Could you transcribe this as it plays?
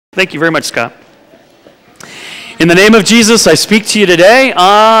Thank you very much, Scott. In the name of Jesus, I speak to you today.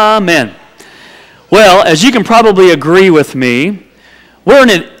 Amen. Well, as you can probably agree with me, we're in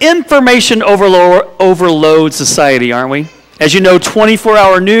an information overload society, aren't we? As you know,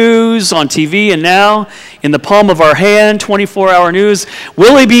 24-hour news on TV and now in the palm of our hand, 24-hour news.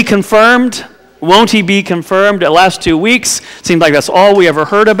 Will he be confirmed? Won't he be confirmed? The last 2 weeks seemed like that's all we ever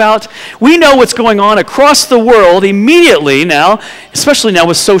heard about. We know what's going on across the world immediately now, especially now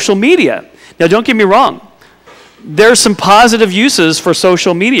with social media. Now, don't get me wrong. There's some positive uses for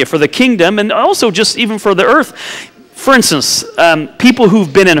social media, for the kingdom, and also just even for the earth. For instance, people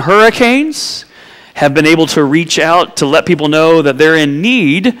who've been in hurricanes have been able to reach out to let people know that they're in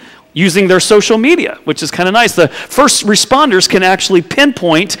need using their social media, which is kind of nice. The first responders can actually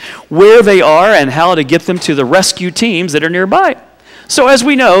pinpoint where they are and how to get them to the rescue teams that are nearby. So as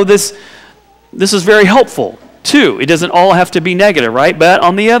we know, this is very helpful too. It doesn't all have to be negative, right? But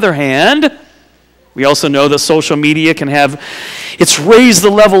on the other hand, we also know that social media it's raised the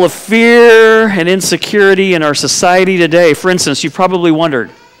level of fear and insecurity in our society today. For instance, you've probably wondered,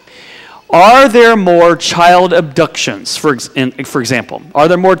 are there more child abductions, for example? Are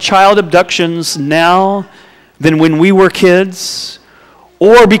there more child abductions now than when we were kids?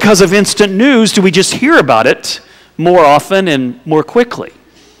 Or because of instant news, do we just hear about it more often and more quickly?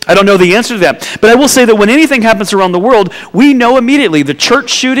 I don't know the answer to that. But I will say that when anything happens around the world, we know immediately the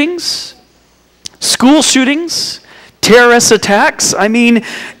church shootings, school shootings, terrorist attacks.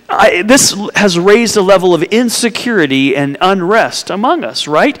 This has raised a level of insecurity and unrest among us,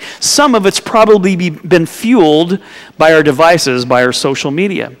 right? Some of it's probably been fueled by our devices, by our social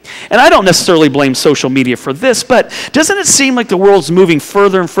media. And I don't necessarily blame social media for this, but doesn't it seem like the world's moving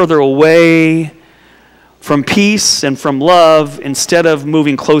further and further away from peace and from love instead of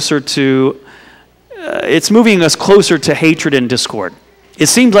moving closer to, it's moving us closer to hatred and discord. It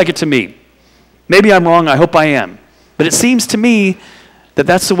seems like it to me. Maybe I'm wrong, I hope I am. But it seems to me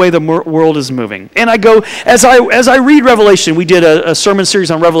that's the way the world is moving. And I go, as I read Revelation, we did a sermon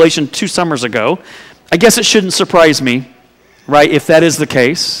series on Revelation 2 summers ago. I guess it shouldn't surprise me, right, if that is the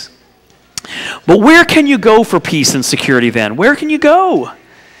case. But where can you go for peace and security then? Where can you go?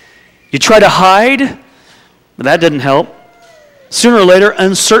 You try to hide, but that didn't help. Sooner or later,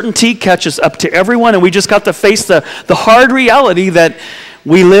 uncertainty catches up to everyone, and we just got to face the hard reality that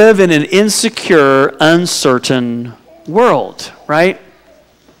we live in an insecure, uncertain world, right?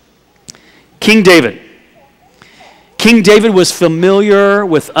 King David was familiar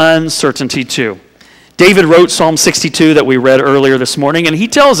with uncertainty too. David wrote Psalm 62 that we read earlier this morning, and he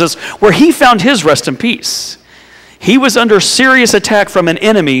tells us where he found his rest and peace. He was under serious attack from an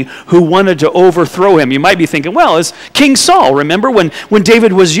enemy who wanted to overthrow him. You might be thinking, well, it's King Saul. Remember when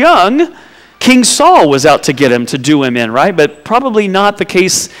David was young, King Saul was out to get him, to do him in, right? But probably not the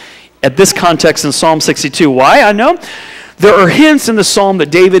case at this context in Psalm 62. Why? I know. There are hints in the psalm that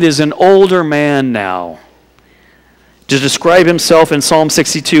David is an older man now. To describe himself in Psalm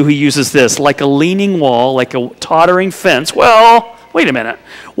 62, he uses this, like a leaning wall, like a tottering fence. Well, wait a minute.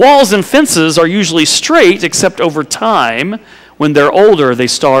 Walls and fences are usually straight, except over time, when they're older, they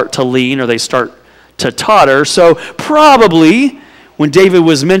start to lean or they start to totter. So probably, when David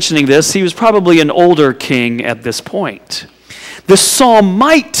was mentioning this, he was probably an older king at this point. The psalm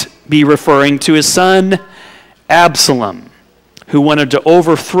might be referring to his son Absalom, who wanted to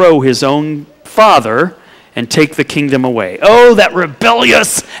overthrow his own father and take the kingdom away. Oh, that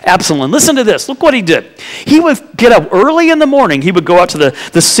rebellious Absalom. Listen to this. Look what he did. He would get up early in the morning. He would go out to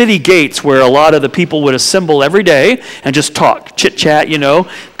the city gates where a lot of the people would assemble every day and just talk, chit-chat,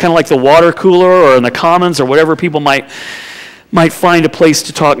 kind of like the water cooler or in the commons or whatever people might find a place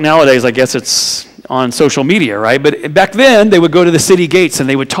to talk nowadays. I guess it's on social media, right? But back then, they would go to the city gates and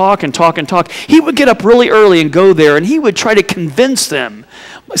they would talk and talk and talk. He would get up really early and go there, and he would try to convince them,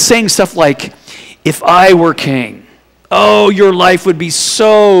 saying stuff like, if I were king, oh, your life would be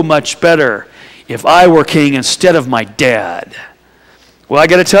so much better if I were king instead of my dad. Well, I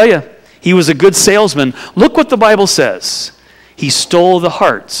got to tell you, he was a good salesman. Look what the Bible says. He stole the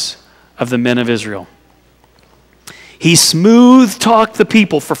hearts of the men of Israel. He smooth-talked the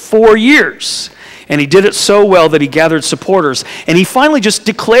people for 4 years. And he did it so well that he gathered supporters. And he finally just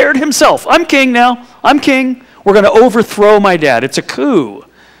declared himself, I'm king now. I'm king. We're going to overthrow my dad. It's a coup.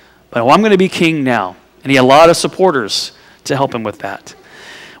 But I'm going to be king now. And he had a lot of supporters to help him with that.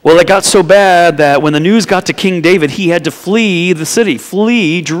 Well, it got so bad that when the news got to King David, he had to flee the city,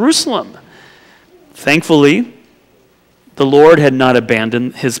 flee Jerusalem. Thankfully, the Lord had not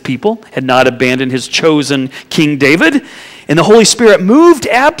abandoned his people, had not abandoned his chosen King David. And the Holy Spirit moved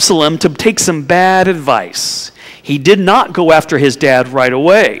Absalom to take some bad advice. He did not go after his dad right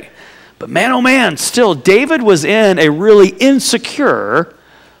away. But man, oh man, still, David was in a really insecure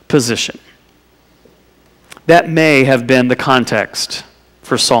position. That may have been the context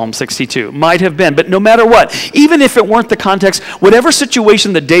for Psalm 62. Might have been, but no matter what, even if it weren't the context, whatever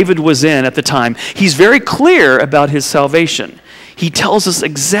situation that David was in at the time, he's very clear about his salvation. He tells us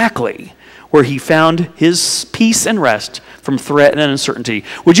exactly where he found his peace and rest from threat and uncertainty.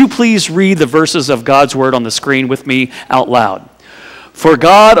 Would you please read the verses of God's word on the screen with me out loud? For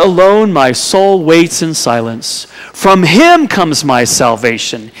God alone my soul waits in silence. From him comes my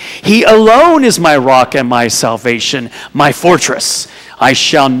salvation. He alone is my rock and my salvation, my fortress. I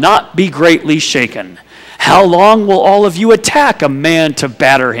shall not be greatly shaken. How long will all of you attack a man to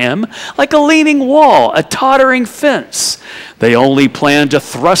batter him? Like a leaning wall, a tottering fence. They only plan to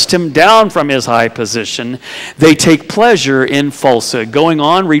thrust him down from his high position. They take pleasure in falsehood. Going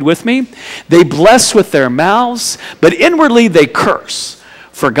on, read with me. They bless with their mouths, but inwardly they curse.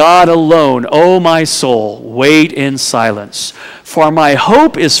 For God alone, O my soul, wait in silence. For my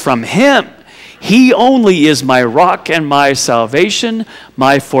hope is from him. He only is my rock and my salvation,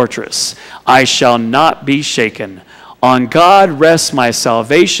 my fortress. I shall not be shaken. On God rests my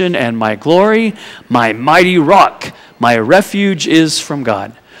salvation and my glory, my mighty rock. My refuge is from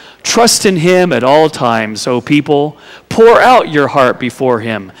God. Trust in him at all times, O people. Pour out your heart before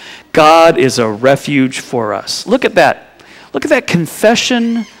him. God is a refuge for us. Look at that. Look at that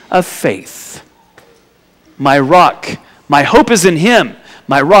confession of faith. My rock, my hope is in him.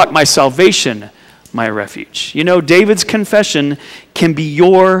 My rock, my salvation, my refuge. You know, David's confession can be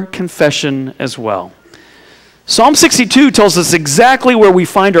your confession as well. Psalm 62 tells us exactly where we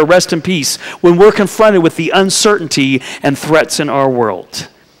find our rest and peace when we're confronted with the uncertainty and threats in our world.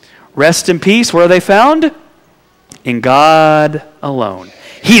 Rest and peace, where are they found? In God alone.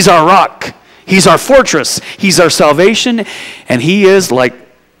 He's our rock. He's our fortress. He's our salvation. And he is, like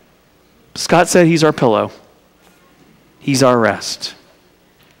Scott said, he's our pillow. He's our rest.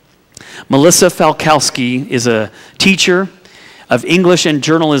 Melissa Falkowski is a teacher of English and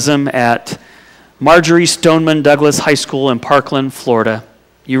journalism at Marjorie Stoneman Douglas High School in Parkland, Florida.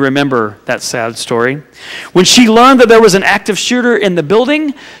 You remember that sad story. When she learned that there was an active shooter in the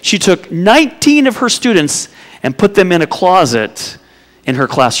building, she took 19 of her students and put them in a closet in her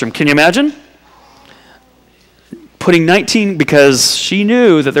classroom. Can you imagine? Putting 19 because she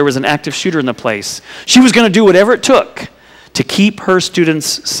knew that there was an active shooter in the place. She was going to do whatever it took to keep her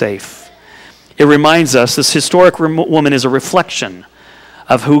students safe. It reminds us this historic woman is a reflection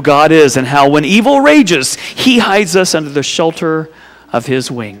of who God is and how when evil rages, he hides us under the shelter of his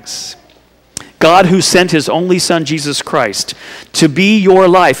wings. God, who sent his only son, Jesus Christ, to be your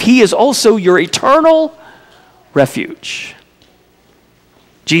life, he is also your eternal refuge.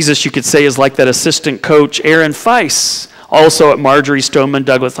 Jesus, you could say, is like that assistant coach, Aaron Feiss, also at Marjorie Stoneman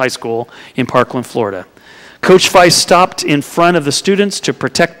Douglas High School in Parkland, Florida. Coach Feiss stopped in front of the students to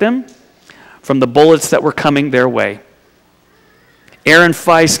protect them from the bullets that were coming their way. Aaron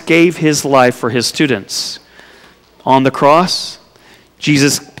Feiss gave his life for his students. On the cross,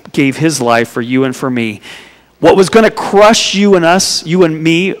 Jesus gave his life for you and for me. What was going to crush you and us, you and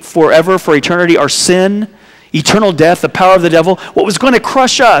me, forever, for eternity, our sin, eternal death, the power of the devil, what was going to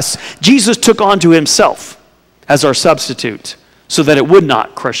crush us, Jesus took onto himself as our substitute so that it would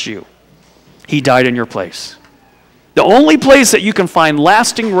not crush you. He died in your place. The only place that you can find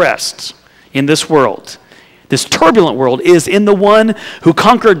lasting rest in this world, this turbulent world, is in the one who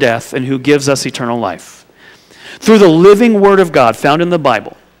conquered death and who gives us eternal life. Through the living word of God found in the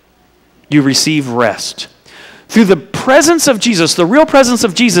Bible, you receive rest. Through the presence of Jesus, the real presence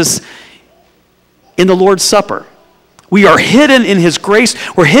of Jesus in the Lord's Supper, we are hidden in his grace,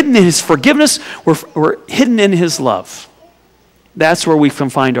 we're hidden in his forgiveness, we're hidden in his love. That's where we can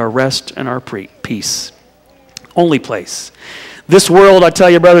find our rest and our peace. Only place. This world, I tell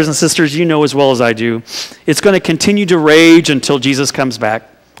you, brothers and sisters, you know as well as I do, it's going to continue to rage until Jesus comes back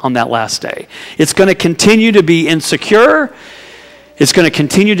on that last day. It's going to continue to be insecure. It's going to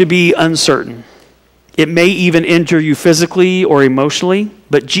continue to be uncertain. It may even injure you physically or emotionally,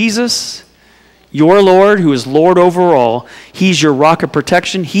 but Jesus, your Lord, who is Lord over all, he's your rock of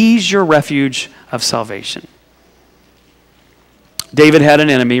protection. He's your refuge of salvation. David had an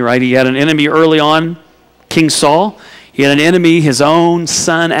enemy, right? He had an enemy early on, King Saul. He had an enemy, his own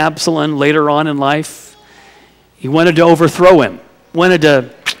son Absalom, later on in life. He wanted to overthrow him, wanted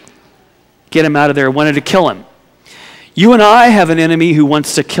to get him out of there, wanted to kill him. You and I have an enemy who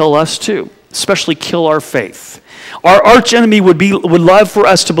wants to kill us too, especially kill our faith. Our archenemy would love for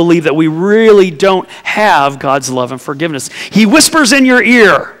us to believe that we really don't have God's love and forgiveness. He whispers in your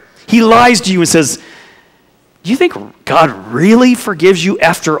ear. He lies to you and says, Do you think God really forgives you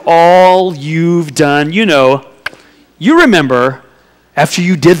after all you've done? You remember after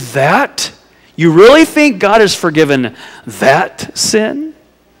you did that? You really think God has forgiven that sin?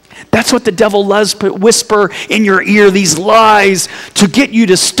 That's what the devil loves to whisper in your ear, these lies, to get you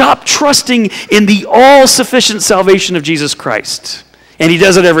to stop trusting in the all-sufficient salvation of Jesus Christ. And he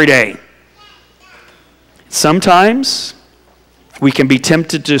does it every day. Sometimes we can be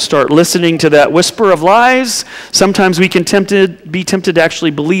tempted to start listening to that whisper of lies. Sometimes we can be tempted to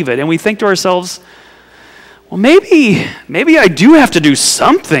actually believe it. And we think to ourselves, well, maybe I do have to do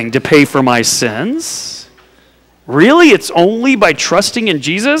something to pay for my sins. Really? It's only by trusting in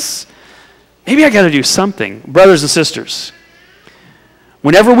Jesus? Maybe I got to do something. Brothers and sisters,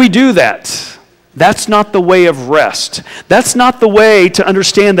 whenever we do that, that's not the way of rest. That's not the way to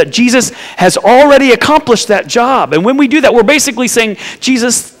understand that Jesus has already accomplished that job. And when we do that, we're basically saying,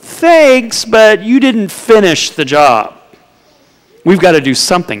 Jesus, thanks, but you didn't finish the job. We've got to do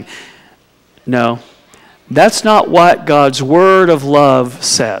something. No, that's not what God's word of love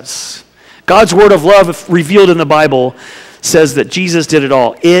says. God's word of love revealed in the Bible says that Jesus did it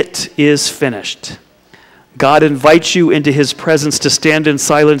all. It is finished. God invites you into his presence to stand in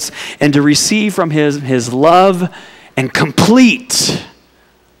silence and to receive from his love and complete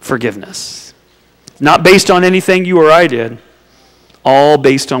forgiveness. Not based on anything you or I did, all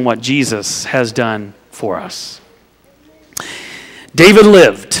based on what Jesus has done for us. David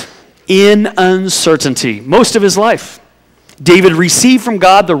lived in uncertainty most of his life. David received from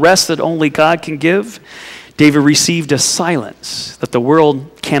God the rest that only God can give. David received a silence that the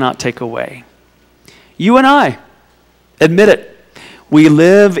world cannot take away. You and I, admit it, we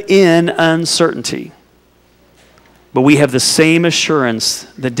live in uncertainty. But we have the same assurance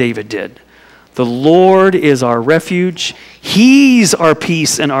that David did. The Lord is our refuge. He's our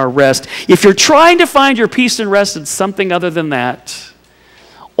peace and our rest. If you're trying to find your peace and rest in something other than that,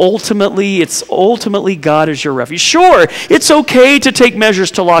 ultimately God is your refuge. Sure, it's okay to take measures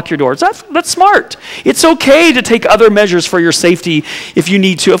to lock your doors. That's smart. It's okay to take other measures for your safety if you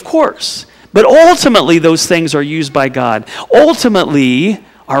need to, of course. But ultimately, those things are used by God. Ultimately,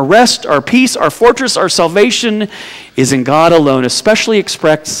 our rest, our peace, our fortress, our salvation is in God alone, especially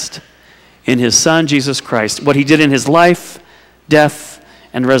expressed in his Son, Jesus Christ, what he did in his life, death,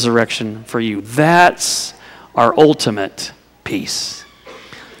 and resurrection for you. That's our ultimate peace.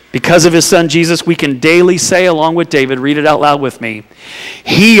 Because of his Son, Jesus, we can daily say, along with David, read it out loud with me,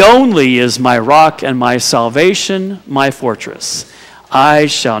 he only is my rock and my salvation, my fortress. I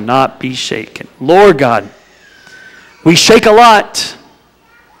shall not be shaken. Lord God, we shake a lot.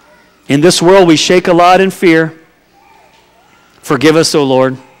 In this world, we shake a lot in fear. Forgive us, O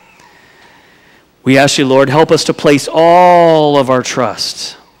Lord. We ask you, Lord, help us to place all of our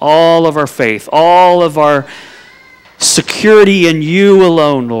trust, all of our faith, all of our security in you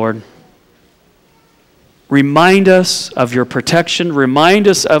alone, Lord. Remind us of your protection. Remind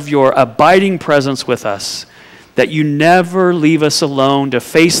us of your abiding presence with us, that you never leave us alone to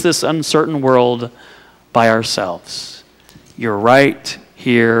face this uncertain world by ourselves. You're right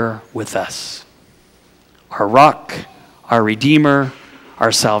here with us. Our rock, our redeemer,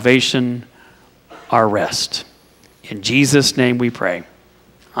 our salvation, our rest. In Jesus' name we pray.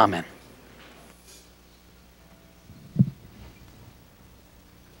 Amen.